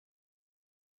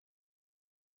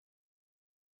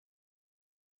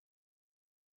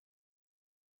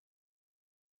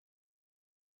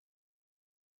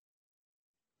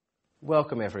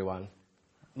Welcome everyone.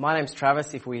 My name's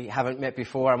Travis. If we haven't met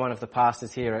before, I'm one of the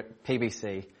pastors here at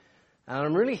PBC. And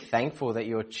I'm really thankful that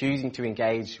you're choosing to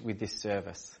engage with this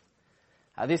service.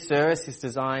 This service is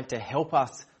designed to help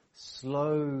us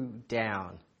slow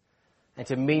down and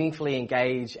to meaningfully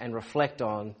engage and reflect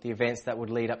on the events that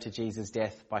would lead up to Jesus'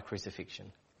 death by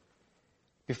crucifixion.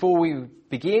 Before we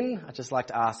begin, I'd just like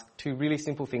to ask two really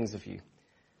simple things of you.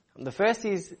 The first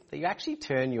is that you actually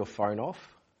turn your phone off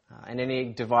and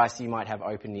any device you might have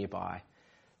open nearby.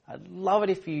 I'd love it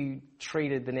if you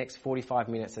treated the next 45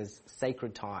 minutes as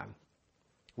sacred time,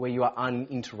 where you are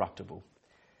uninterruptible.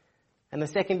 And the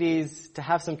second is to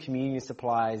have some communion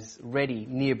supplies ready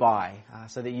nearby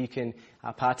so that you can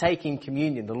partake in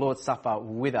communion, the Lord's Supper,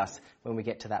 with us when we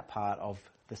get to that part of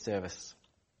the service.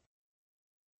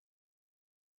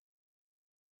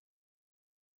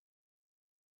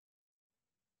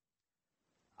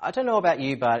 I don't know about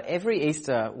you, but every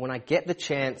Easter, when I get the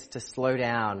chance to slow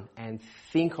down and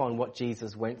think on what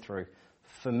Jesus went through,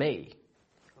 for me,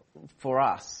 for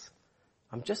us,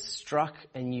 I'm just struck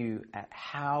anew at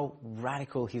how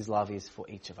radical his love is for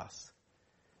each of us.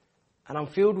 And I'm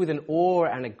filled with an awe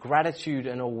and a gratitude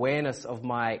and awareness of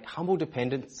my humble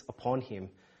dependence upon him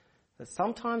that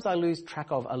sometimes I lose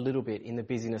track of a little bit in the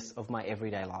busyness of my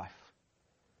everyday life.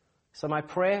 So my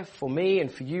prayer for me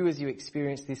and for you as you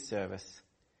experience this service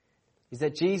is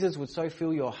that Jesus would so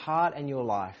fill your heart and your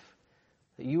life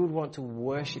that you would want to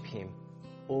worship him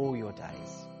all your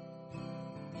days.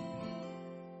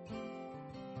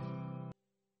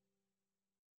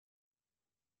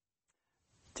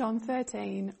 John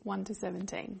 13,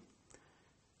 1-17.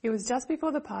 It was just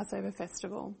before the Passover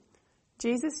festival.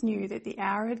 Jesus knew that the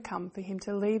hour had come for him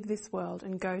to leave this world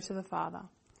and go to the Father.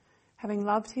 Having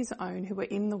loved his own who were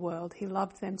in the world, he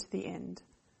loved them to the end.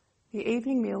 The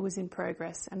evening meal was in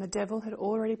progress, and the devil had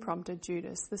already prompted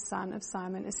Judas, the son of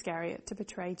Simon Iscariot, to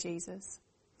betray Jesus.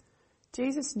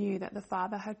 Jesus knew that the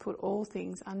Father had put all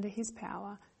things under his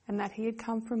power, and that he had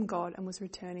come from God and was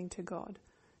returning to God.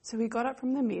 So he got up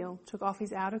from the meal, took off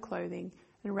his outer clothing,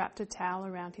 and wrapped a towel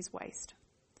around his waist.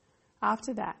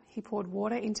 After that, he poured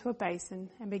water into a basin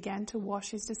and began to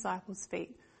wash his disciples'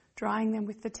 feet, drying them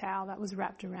with the towel that was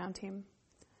wrapped around him.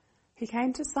 He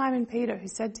came to Simon Peter, who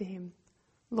said to him,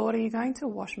 "Lord, are you going to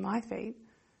wash my feet?"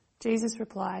 Jesus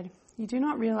replied, "You do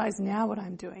not realize now what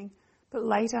I'm doing, but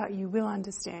later you will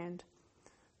understand."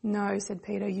 "No," said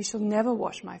Peter, "you shall never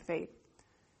wash my feet."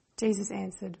 Jesus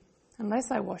answered,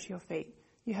 "Unless I wash your feet,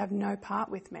 you have no part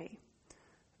with me."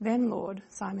 "Then, Lord,"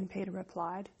 Simon Peter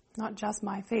replied, "not just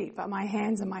my feet, but my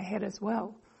hands and my head as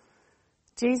well."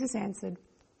 Jesus answered,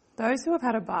 "Those who have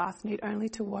had a bath need only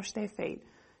to wash their feet.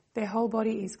 Their whole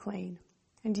body is clean.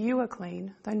 And you are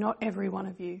clean, though not every one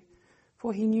of you."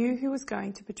 For he knew who was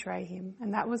going to betray him,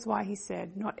 and that was why he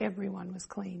said not everyone was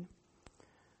clean.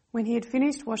 When he had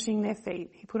finished washing their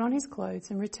feet, he put on his clothes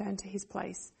and returned to his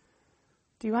place.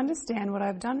 "Do you understand what I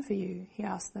have done for you?" he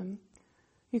asked them.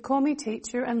 "You call me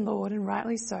teacher and Lord, and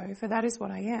rightly so, for that is what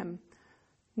I am.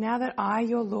 Now that I,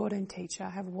 your Lord and teacher,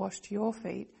 have washed your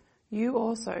feet, you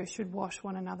also should wash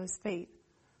one another's feet.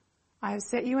 I have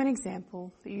set you an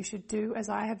example that you should do as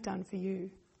I have done for you.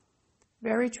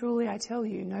 Very truly I tell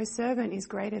you, no servant is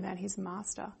greater than his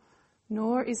master,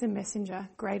 nor is a messenger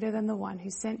greater than the one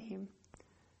who sent him.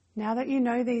 Now that you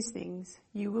know these things,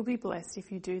 you will be blessed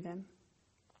if you do them."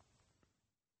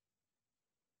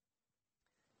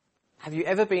 Have you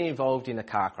ever been involved in a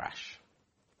car crash?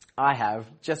 I have.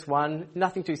 Just one,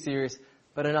 nothing too serious,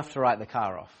 but enough to write the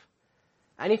car off.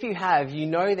 And if you have, you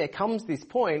know there comes this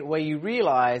point where you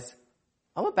realise,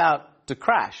 I'm about to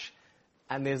crash,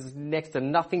 and there's next to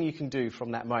nothing you can do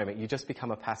from that moment. You just become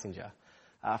a passenger.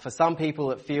 For some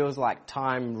people, it feels like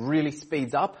time really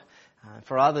speeds up.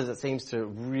 For others, it seems to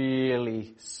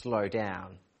really slow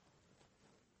down.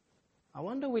 I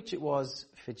wonder which it was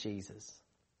for Jesus.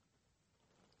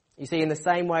 You see, in the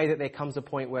same way that there comes a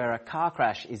point where a car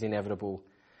crash is inevitable,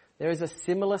 there is a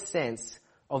similar sense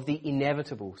of the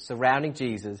inevitable surrounding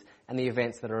Jesus and the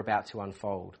events that are about to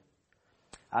unfold.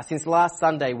 Since last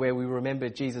Sunday, where we remember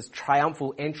Jesus'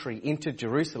 triumphal entry into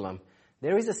Jerusalem,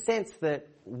 there is a sense that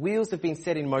wheels have been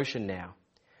set in motion now,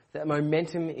 that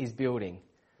momentum is building,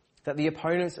 that the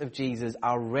opponents of Jesus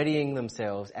are readying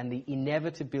themselves, and the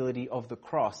inevitability of the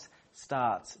cross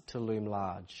starts to loom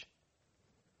large.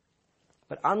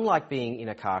 But unlike being in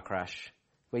a car crash,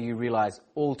 where you realise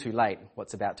all too late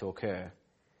what's about to occur,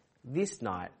 this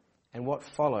night and what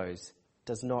follows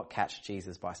does not catch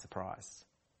Jesus by surprise.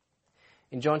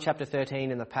 In John chapter 13,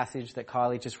 in the passage that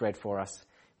Kylie just read for us,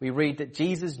 we read that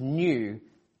Jesus knew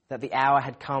that the hour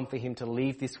had come for him to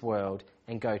leave this world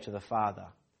and go to the Father.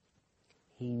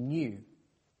 He knew.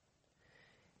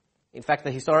 In fact,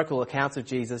 the historical accounts of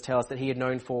Jesus tell us that he had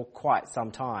known for quite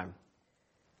some time.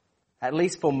 At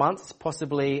least for months,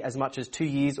 possibly as much as 2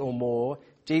 years or more,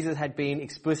 Jesus had been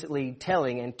explicitly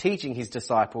telling and teaching his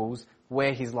disciples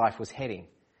where his life was heading.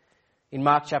 In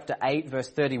Mark chapter 8, verse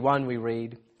 31, we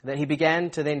read that he began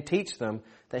to then teach them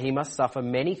that he must suffer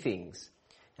many things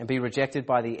and be rejected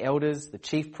by the elders, the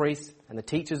chief priests, and the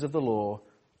teachers of the law,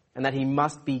 and that he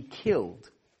must be killed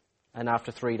and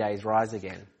after 3 days rise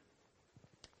again.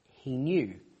 He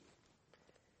knew.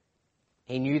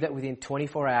 He knew that within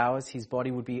 24 hours his body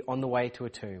would be on the way to a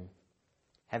tomb,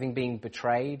 having been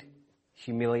betrayed,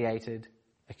 humiliated,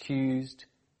 accused,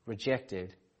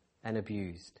 rejected, and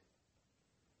abused.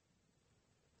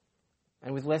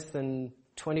 And with less than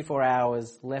 24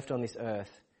 hours left on this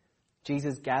earth,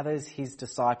 Jesus gathers his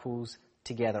disciples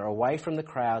together away from the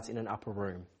crowds in an upper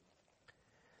room.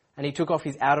 And he took off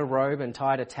his outer robe and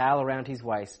tied a towel around his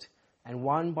waist, and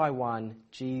one by one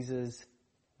Jesus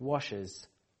washes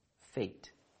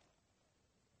feet.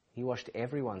 He washed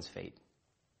everyone's feet.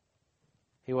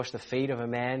 He washed the feet of a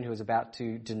man who was about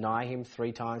to deny him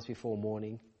 3 times before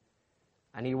morning.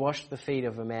 And he washed the feet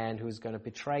of a man who was going to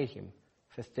betray him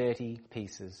for 30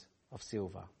 pieces of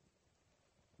silver.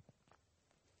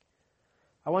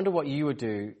 I wonder what you would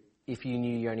do if you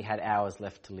knew you only had hours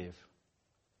left to live.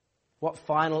 What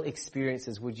final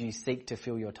experiences would you seek to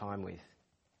fill your time with?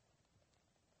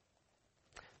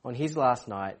 On his last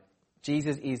night,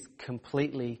 Jesus is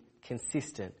completely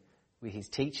consistent with his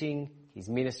teaching, his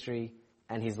ministry,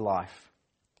 and his life.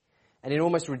 And in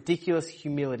almost ridiculous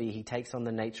humility, he takes on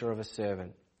the nature of a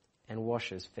servant and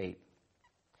washes feet.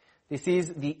 This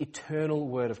is the eternal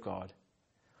Word of God,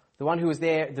 the one who was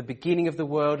there at the beginning of the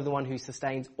world, the one who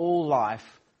sustains all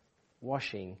life,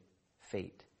 washing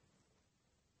feet.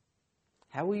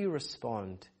 How will you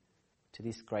respond to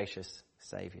this gracious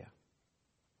Saviour?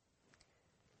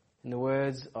 In the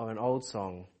words of an old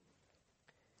song,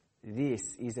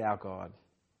 this is our God,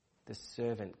 the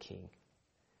servant King.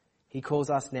 He calls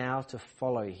us now to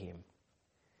follow him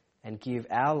and give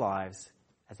our lives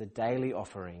as a daily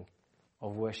offering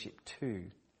of worship to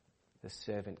the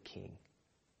servant King.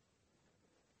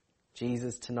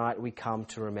 Jesus, tonight we come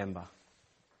to remember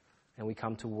and we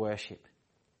come to worship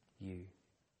you.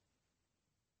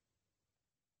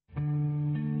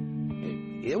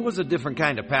 It was a different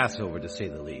kind of Passover, to say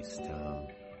the least.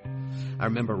 I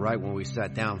remember right when we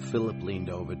sat down, Philip leaned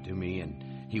over to me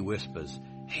and he whispers,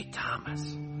 "Hey, Thomas,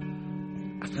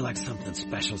 I feel like something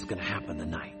special's going to happen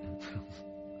tonight."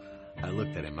 I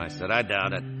looked at him. I said, "I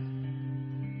doubt it."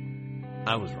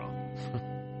 I was wrong.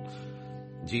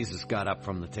 Jesus got up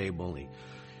from the table.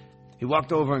 He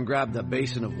walked over and grabbed a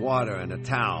basin of water and a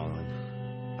towel.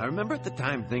 And I remember at the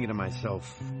time thinking to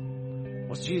myself,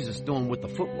 what's Jesus doing with the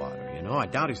foot water? You know, I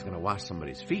doubt he's going to wash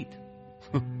somebody's feet.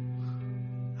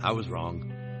 I was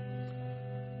wrong.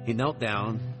 He knelt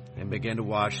down and began to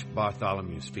wash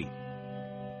Bartholomew's feet.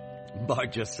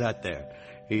 Bart just sat there.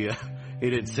 He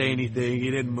didn't say anything. He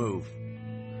didn't move.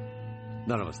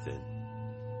 None of us did.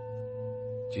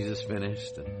 Jesus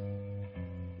finished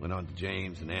and went on to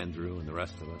James and Andrew and the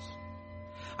rest of us.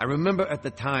 I remember at the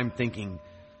time thinking,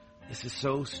 this is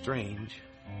so strange,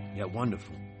 yet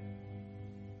wonderful.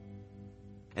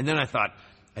 And then I thought,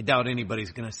 I doubt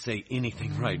anybody's going to say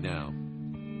anything right now.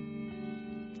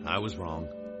 I was wrong.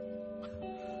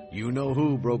 You know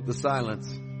who broke the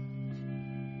silence.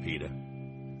 Peter.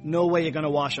 No way you're going to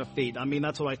wash our feet. I mean,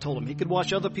 that's what I told him. He could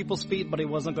wash other people's feet, but he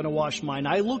wasn't going to wash mine.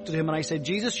 I looked at him and I said,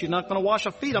 Jesus, you're not going to wash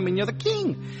our feet. I mean, you're the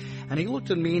king. And he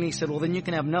looked at me and he said, well, then you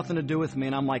can have nothing to do with me.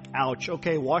 And I'm like, ouch.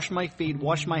 Okay, wash my feet,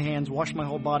 wash my hands, wash my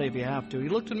whole body if you have to. He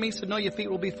looked at me and said, no, your feet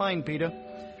will be fine, Peter.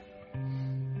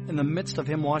 In the midst of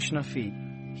him washing our feet,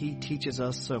 he teaches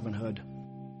us servanthood.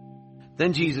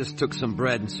 Then Jesus took some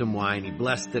bread and some wine. He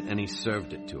blessed it and he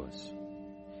served it to us.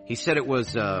 He said it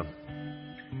was a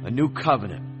new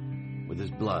covenant with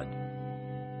his blood.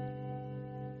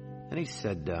 And he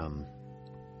said,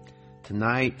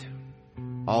 tonight,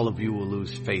 all of you will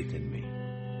lose faith in me.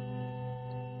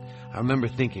 I remember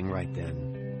thinking right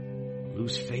then,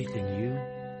 lose faith in you?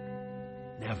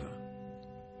 Never.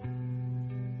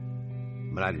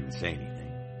 But I didn't say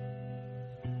anything.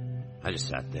 I just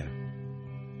sat there.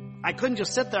 I couldn't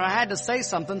just sit there. I had to say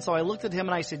something. So I looked at him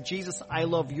and I said, Jesus, I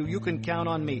love you. You can count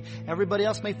on me. Everybody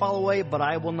else may fall away, but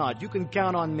I will not. You can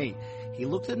count on me. He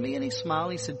looked at me and he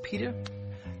smiled. He said, Peter,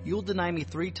 you'll deny me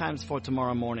 3 times for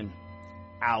tomorrow morning.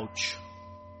 Ouch.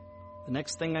 The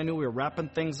next thing I knew, we were wrapping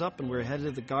things up and we were headed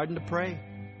to the garden to pray.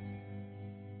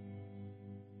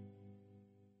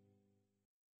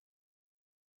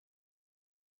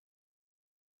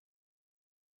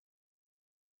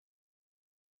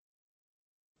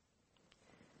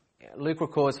 Luke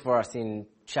records for us in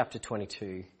chapter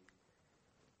 22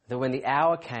 that when the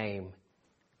hour came,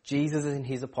 Jesus and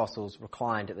his apostles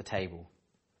reclined at the table.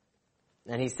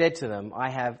 And he said to them, I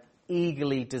have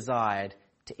eagerly desired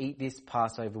to eat this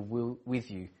Passover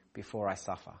with you before I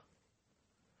suffer.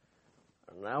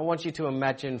 I want you to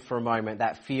imagine for a moment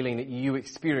that feeling that you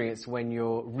experience when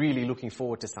you're really looking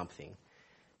forward to something.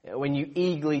 When you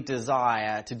eagerly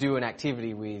desire to do an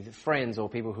activity with friends or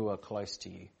people who are close to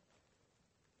you.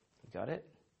 You got it?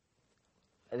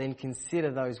 And then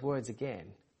consider those words again.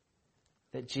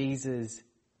 That Jesus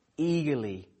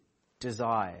eagerly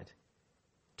desired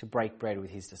to break bread with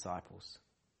his disciples.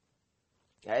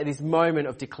 At this moment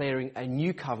of declaring a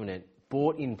new covenant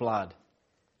bought in blood.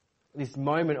 This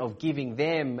moment of giving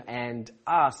them and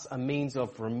us a means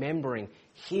of remembering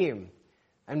him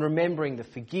and remembering the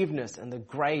forgiveness and the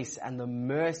grace and the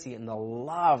mercy and the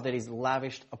love that is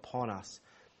lavished upon us,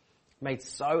 made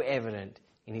so evident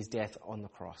in his death on the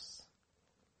cross.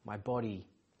 My body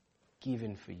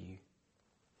given for you,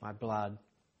 my blood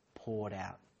poured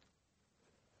out.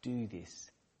 Do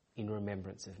this in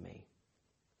remembrance of me.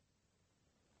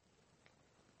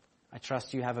 I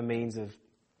trust you have a means of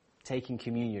taking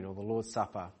communion or the Lord's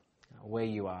Supper where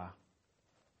you are.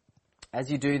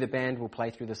 As you do, the band will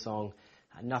play through the song,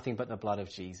 Nothing But the Blood of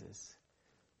Jesus.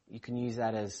 You can use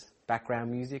that as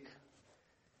background music.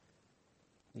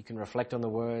 You can reflect on the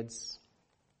words.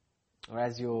 Or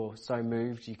as you're so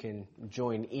moved, you can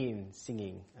join in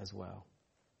singing as well.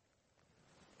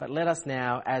 But let us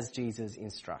now, as Jesus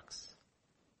instructs,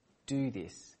 do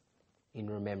this in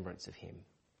remembrance of him.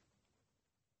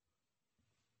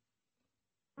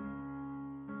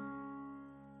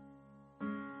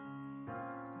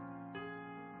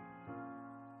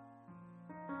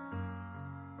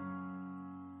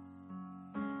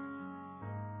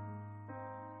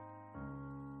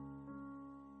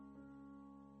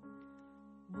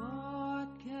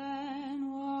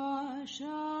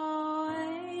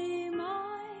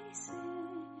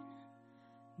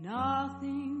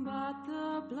 Nothing but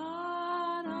the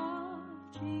blood of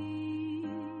Jesus.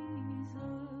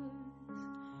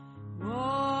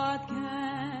 What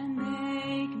can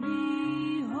make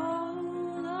me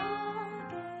whole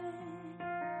again?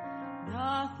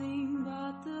 Nothing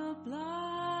but the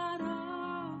blood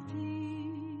of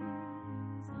Jesus.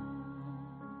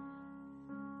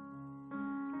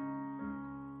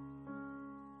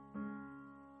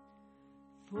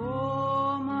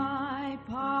 For my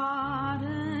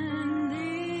pardon,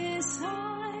 this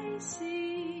I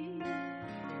see,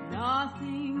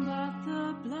 nothing but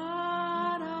the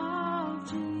blood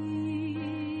of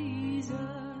Jesus.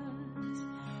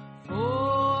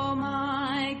 For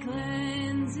my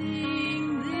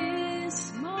cleansing,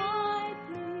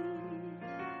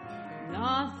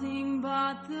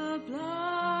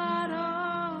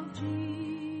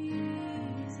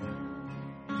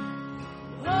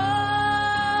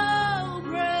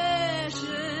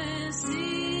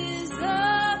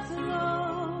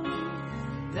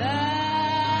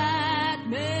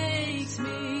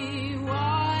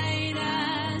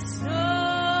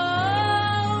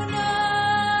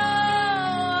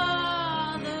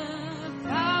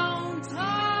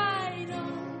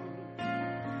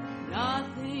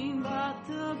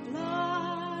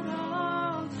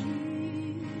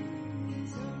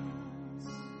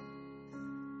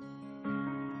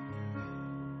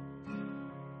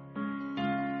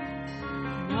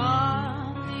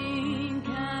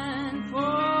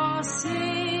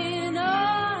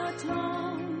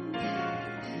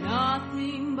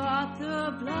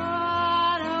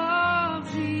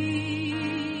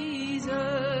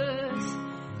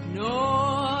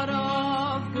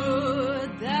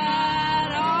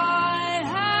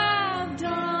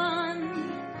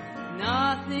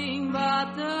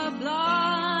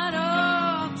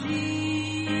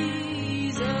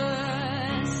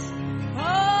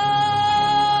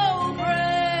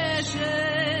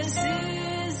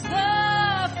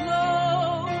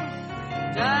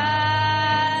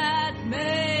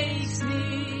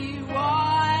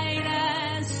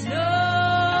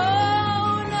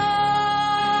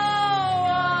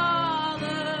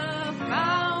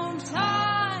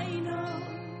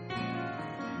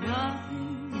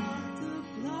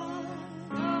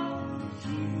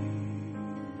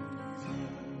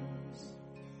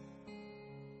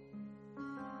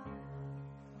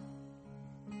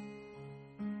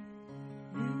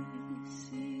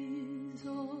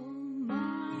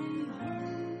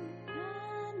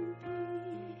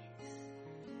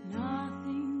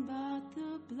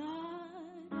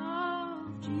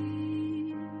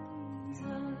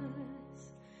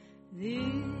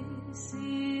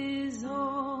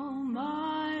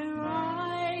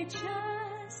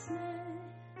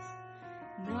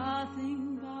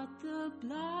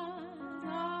 blood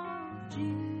of Jesus.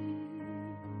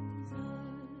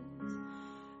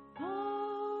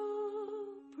 Oh,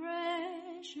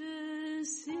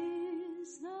 precious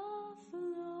is the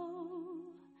flow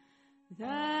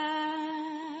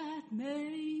that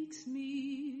makes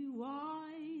me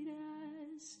white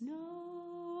as snow.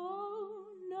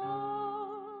 No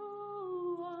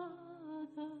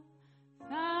other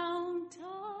fount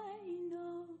I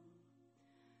know,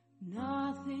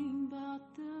 nothing but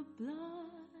the blood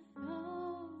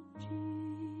of Jesus.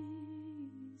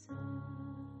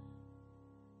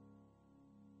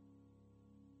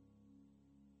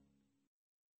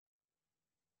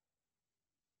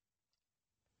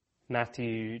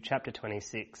 Matthew chapter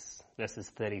 26, verses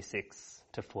 36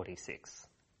 to 46.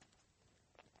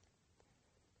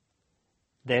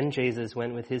 Then Jesus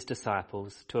went with his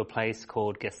disciples to a place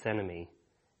called Gethsemane,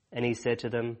 and he said to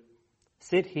them,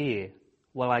 "Sit here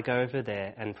while I go over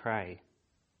there and pray."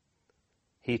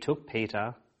 He took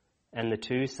Peter and the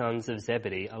 2 sons of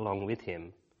Zebedee along with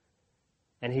him,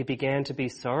 and he began to be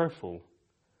sorrowful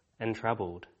and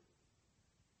troubled.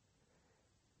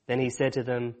 Then he said to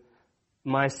them,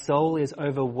 "My soul is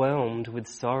overwhelmed with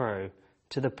sorrow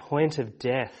to the point of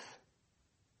death.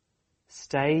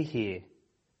 Stay here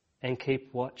and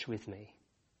keep watch with me."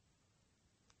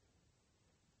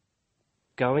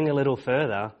 Going a little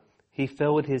further, he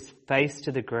fell with his face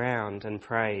to the ground and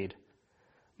prayed,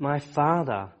 "My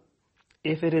Father,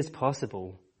 if it is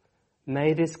possible,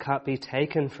 may this cup be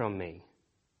taken from me.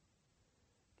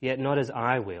 Yet not as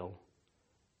I will,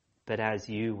 but as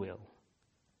you will."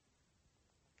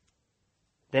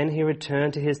 Then he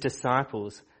returned to his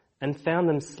disciples and found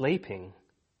them sleeping.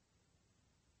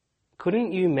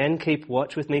 "Couldn't you men keep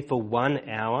watch with me for 1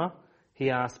 hour?" he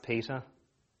asked Peter.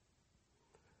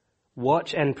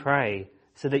 "Watch and pray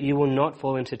so that you will not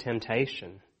fall into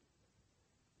temptation.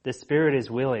 The spirit is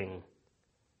willing,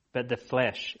 but the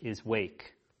flesh is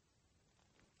weak."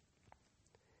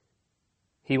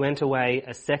 He went away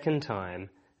a second time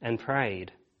and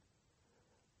prayed,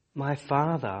 "My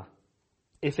Father,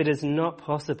 if it is not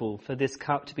possible for this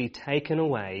cup to be taken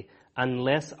away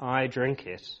unless I drink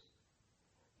it,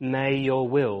 may your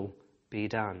will be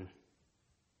done."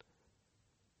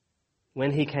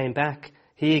 When he came back,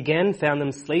 he again found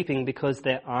them sleeping because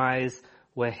their eyes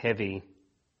were heavy.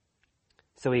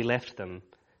 So he left them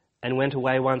and went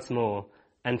away once more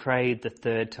and prayed the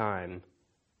 3rd time,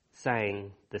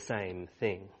 saying the same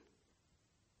thing.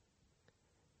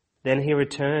 Then he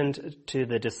returned to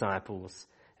the disciples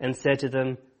and said to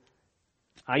them,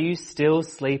 "Are you still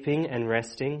sleeping and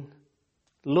resting?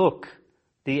 Look,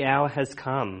 the hour has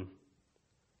come,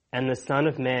 and the Son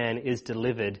of Man is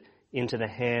delivered into the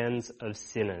hands of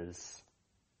sinners.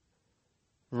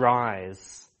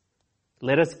 Rise,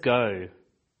 let us go.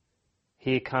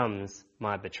 Here comes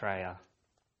my betrayer."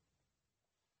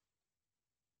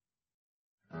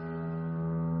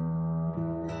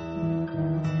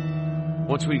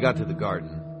 Once we got to the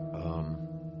garden,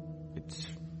 it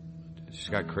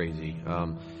just got crazy.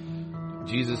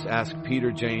 Jesus asked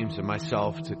Peter, James, and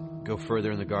myself to go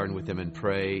further in the garden with him and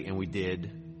pray, and we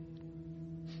did.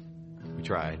 We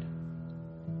tried.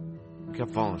 We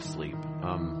kept falling asleep.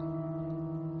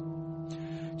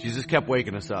 Jesus kept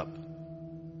waking us up.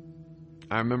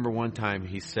 I remember one time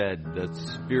he said, "The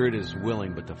spirit is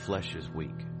willing, but the flesh is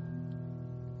weak."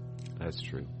 That's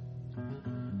true.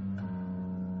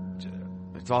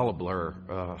 It's all a blur.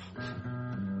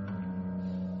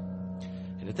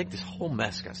 And I think this whole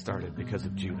mess got started because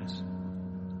of Judas.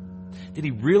 Did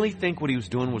he really think what he was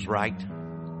doing was right?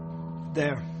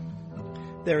 There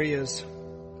he is.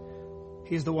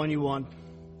 He's the one you want,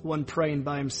 the one praying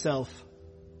by himself.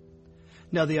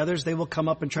 Now the others, they will come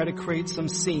up and try to create some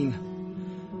scene.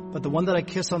 But the one that I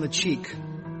kiss on the cheek,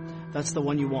 that's the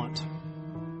one you want.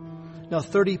 Now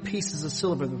 30 pieces of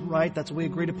silver, right? That's what we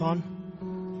agreed upon?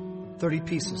 30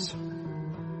 pieces.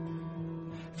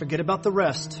 Forget about the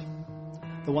rest.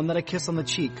 The one that I kiss on the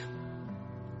cheek,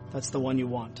 that's the one you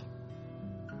want.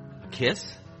 A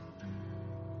kiss?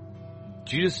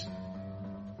 Judas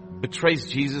betrays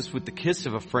Jesus with the kiss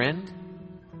of a friend?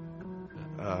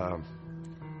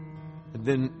 And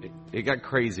then it got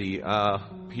crazy.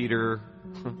 Peter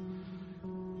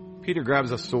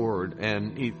grabs a sword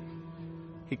and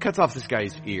he cuts off this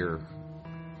guy's ear.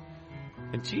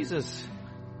 And Jesus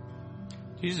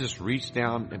just reached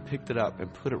down and picked it up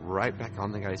and put it right back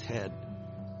on the guy's head,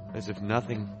 as if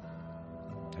nothing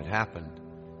had happened.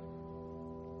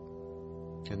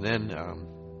 And then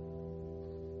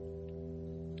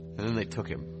they took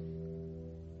him.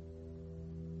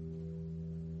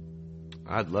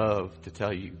 I'd love to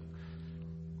tell you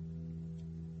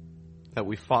that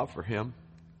we fought for him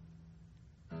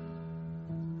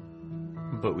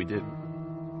But we didn't.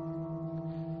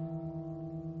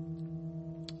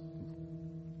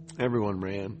 Everyone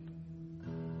ran.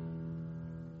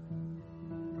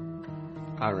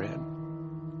 I ran.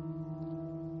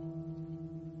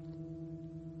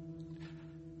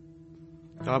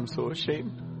 I'm so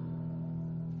ashamed.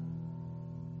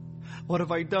 What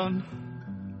have I done?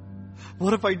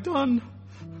 What have I done?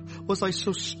 Was I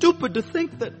so stupid to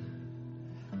think that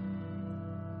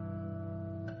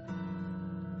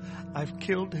I've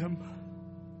killed him?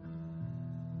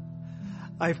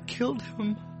 I've killed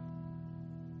him.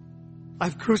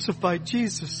 I've crucified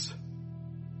Jesus.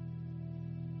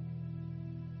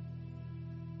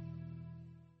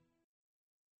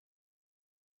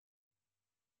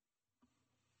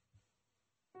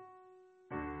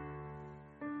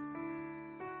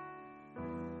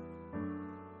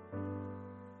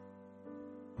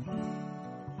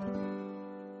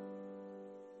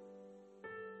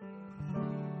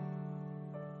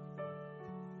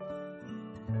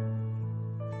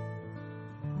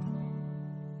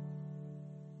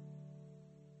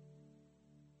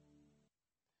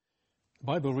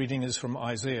 Bible reading is from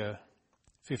Isaiah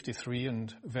 53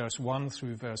 and verse 1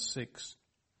 through verse 6.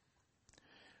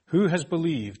 Who has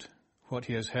believed what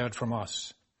he has heard from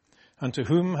us? And to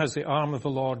whom has the arm of the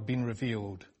Lord been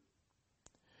revealed?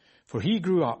 For he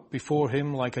grew up before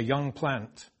him like a young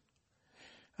plant,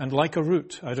 and like a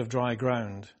root out of dry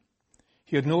ground.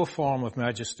 He had no form of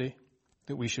majesty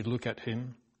that we should look at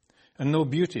him, and no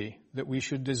beauty that we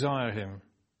should desire him.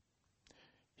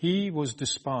 He was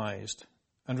despised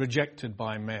and rejected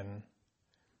by men,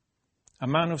 a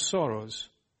man of sorrows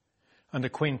and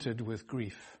acquainted with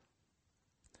grief.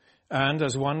 And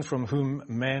as one from whom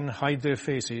men hide their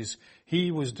faces,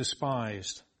 he was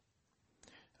despised,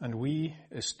 and we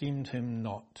esteemed him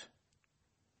not.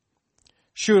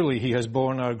 Surely he has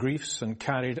borne our griefs and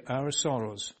carried our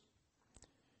sorrows.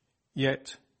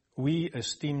 Yet we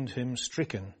esteemed him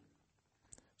stricken,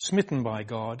 smitten by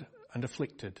God, and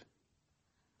afflicted.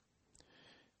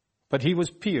 But he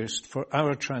was pierced for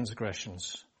our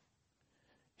transgressions.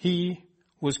 He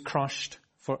was crushed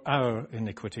for our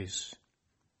iniquities.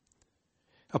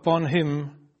 Upon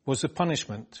him was the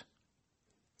punishment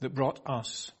that brought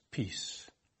us peace.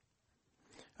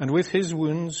 And with his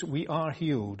wounds we are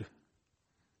healed.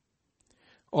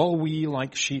 All we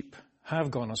like sheep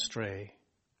have gone astray.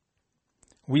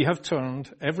 We have turned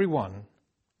every one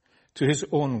to his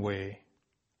own way,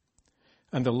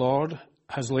 and the Lord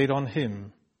has laid on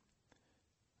him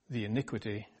the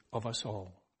iniquity of us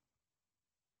all.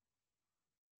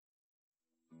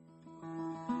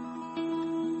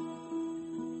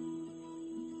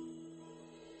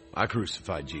 I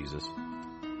crucified Jesus.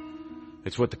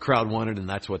 It's what the crowd wanted, and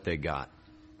that's what they got.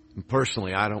 And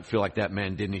personally, I don't feel like that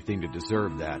man did anything to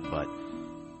deserve that, but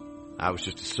I was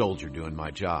just a soldier doing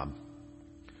my job.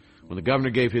 When the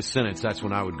governor gave his sentence, that's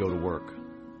when I would go to work.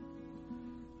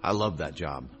 I loved that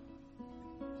job.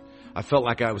 I felt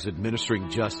like I was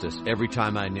administering justice every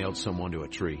time I nailed someone to a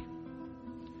tree.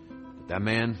 But that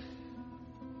man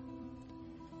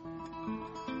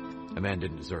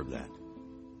didn't deserve that.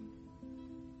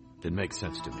 Didn't make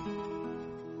sense to me.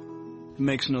 It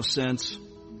makes no sense.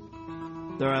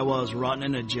 There I was, rotting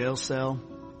in a jail cell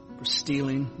for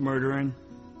stealing, murdering.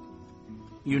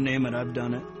 You name it, I've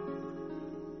done it.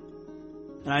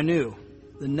 And I knew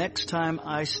the next time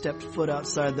I stepped foot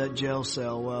outside that jail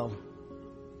cell, well,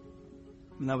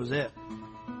 and that was it.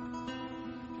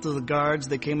 So the guards,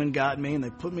 they came and got me, and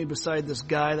they put me beside this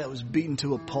guy that was beaten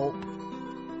to a pulp.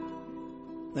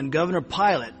 Then Governor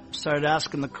Pilate started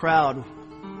asking the crowd,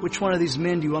 which one of these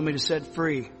men do you want me to set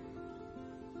free?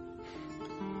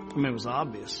 I mean, it was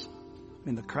obvious. I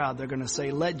mean, the crowd, they're going to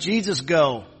say, let Jesus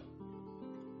go.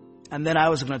 And then I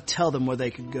was going to tell them where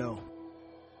they could go.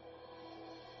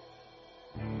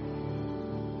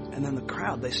 And then the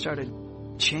crowd, they started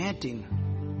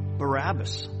chanting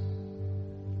Barabbas.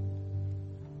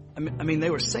 I mean, they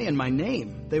were saying my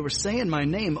name. They were saying my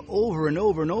name over and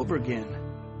over and over again.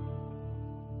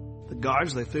 The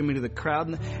guards, they threw me to the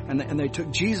crowd, and they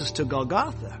took Jesus to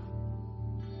Golgotha.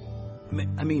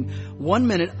 I mean, 1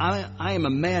 minute I am a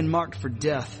man marked for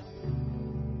death,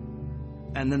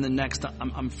 and then the next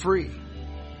I'm free.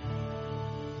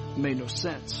 It made no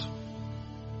sense.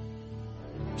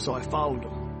 So I followed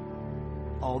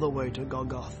him all the way to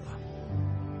Golgotha.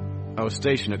 I was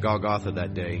stationed at Golgotha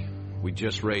that day. We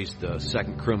just raised the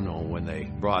second criminal when they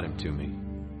brought him to me.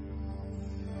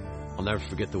 I'll never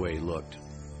forget the way he looked.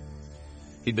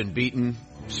 He'd been beaten,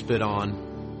 spit on,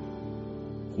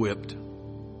 whipped.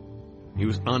 He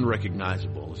was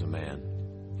unrecognizable as a man.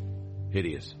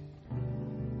 Hideous.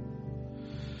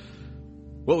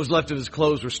 What was left of his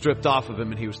clothes were stripped off of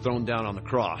him and he was thrown down on the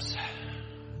cross.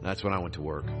 That's when I went to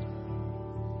work.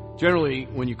 Generally,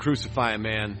 when you crucify a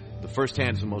man, the first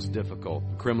hand is the most difficult.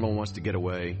 The criminal wants to get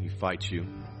away, he fights you.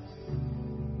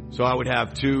 So I would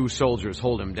have 2 soldiers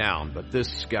hold him down, but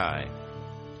this guy,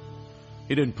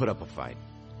 he didn't put up a fight.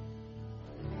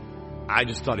 I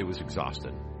just thought he was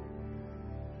exhausted.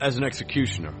 As an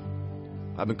executioner,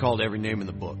 I've been called every name in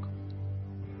the book.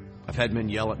 I've had men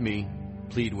yell at me,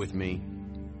 plead with me.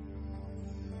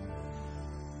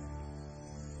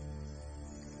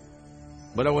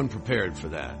 But I wasn't prepared for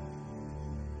that.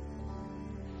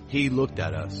 He looked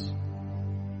at us.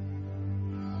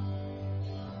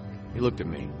 He looked at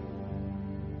me.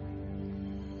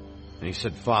 And he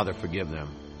said, "Father, forgive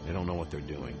them. They don't know what they're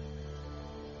doing."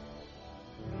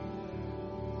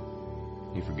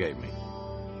 He forgave me.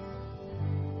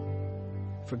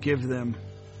 Forgive them.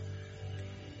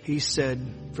 He said,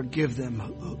 forgive them.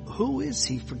 Who is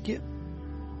he? Forgive.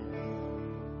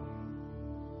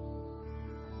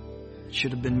 It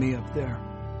should have been me up there.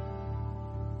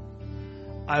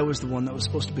 I was the one that was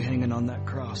supposed to be hanging on that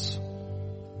cross.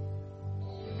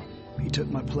 He took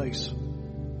my place.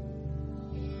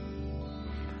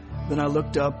 Then I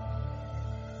looked up,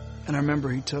 and I remember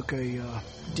he took a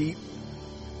deep,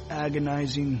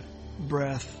 agonizing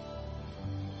breath,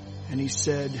 and he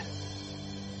said,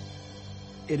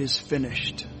 "It is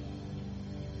finished."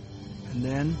 And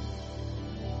then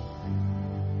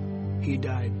he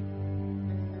died.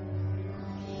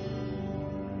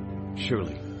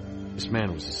 Surely, this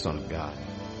man was the Son of God.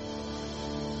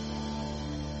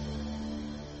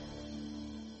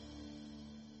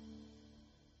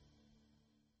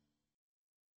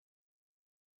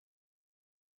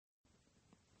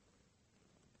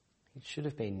 It should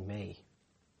have been me.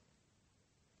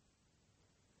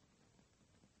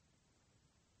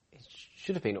 It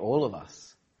should have been all of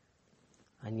us.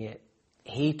 And yet,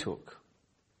 he took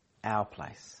our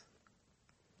place.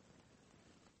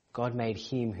 God made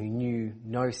him who knew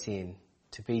no sin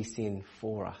to be sin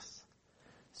for us,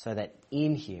 so that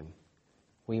in him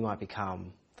we might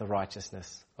become the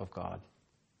righteousness of God.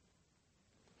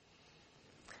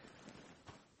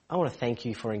 I want to thank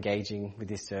you for engaging with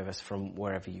this service from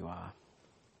wherever you are.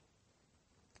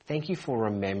 Thank you for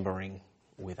remembering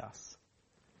with us.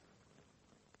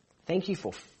 Thank you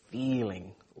for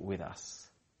feeling with us.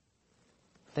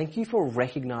 Thank you for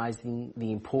recognizing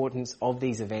the importance of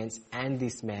these events and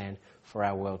this man for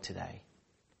our world today.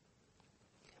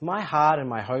 My heart and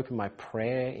my hope and my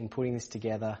prayer in putting this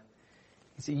together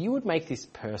is that you would make this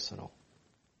personal.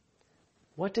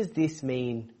 What does this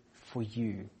mean for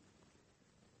you?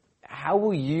 How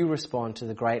will you respond to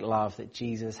the great love that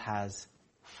Jesus has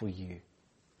for you?